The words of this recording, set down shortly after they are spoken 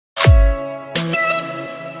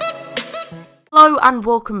Hello and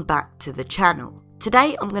welcome back to the channel.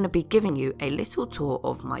 Today I'm going to be giving you a little tour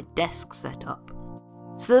of my desk setup.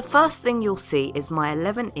 So the first thing you'll see is my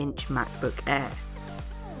 11-inch MacBook Air,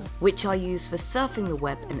 which I use for surfing the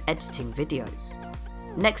web and editing videos.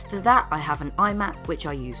 Next to that I have an iMac which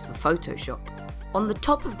I use for Photoshop. On the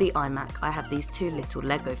top of the iMac I have these two little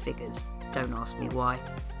Lego figures, don't ask me why.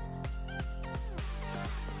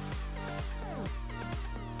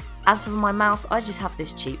 As for my mouse, I just have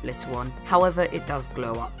this cheap little one, however it does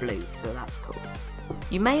glow up blue, so that's cool.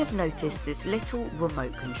 You may have noticed this little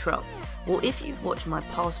remote control. Well, if you've watched my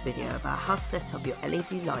past video about how to set up your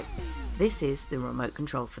LED lights, this is the remote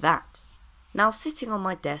control for that. Now sitting on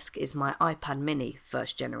my desk is my iPad mini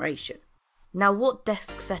 1st generation. Now what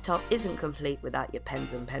desk setup isn't complete without your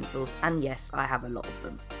pens and pencils, and yes, I have a lot of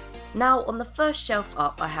them. Now on the first shelf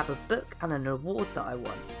up I have a book and an award that I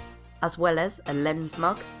won, as well as a lens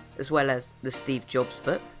mug, as well as the Steve Jobs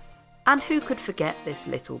book, and who could forget this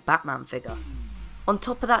little Batman figure. On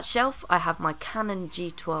top of that shelf I have my Canon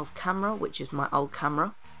G12 camera, which is my old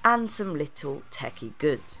camera, and some little techie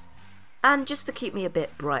goods. And just to keep me a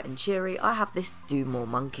bit bright and cheery, I have this Do More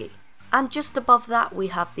monkey. And just above that we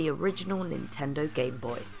have the original Nintendo Game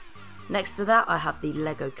Boy. Next to that I have the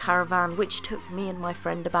Lego Caravan, which took me and my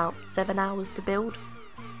friend about 7 hours to build.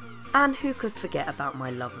 And who could forget about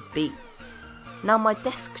my love of beats. Now my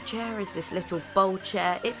desk chair is this little bowl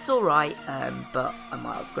chair. It's alright, but I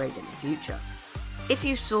might upgrade in the future. If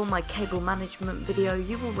you saw my cable management video,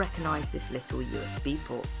 you will recognise this little USB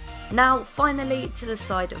port. Now finally, to the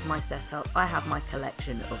side of my setup I have my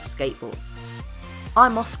collection of skateboards.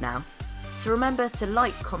 I'm off now, so remember to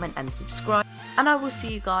like, comment and subscribe, and I will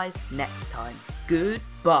see you guys next time.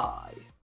 Goodbye.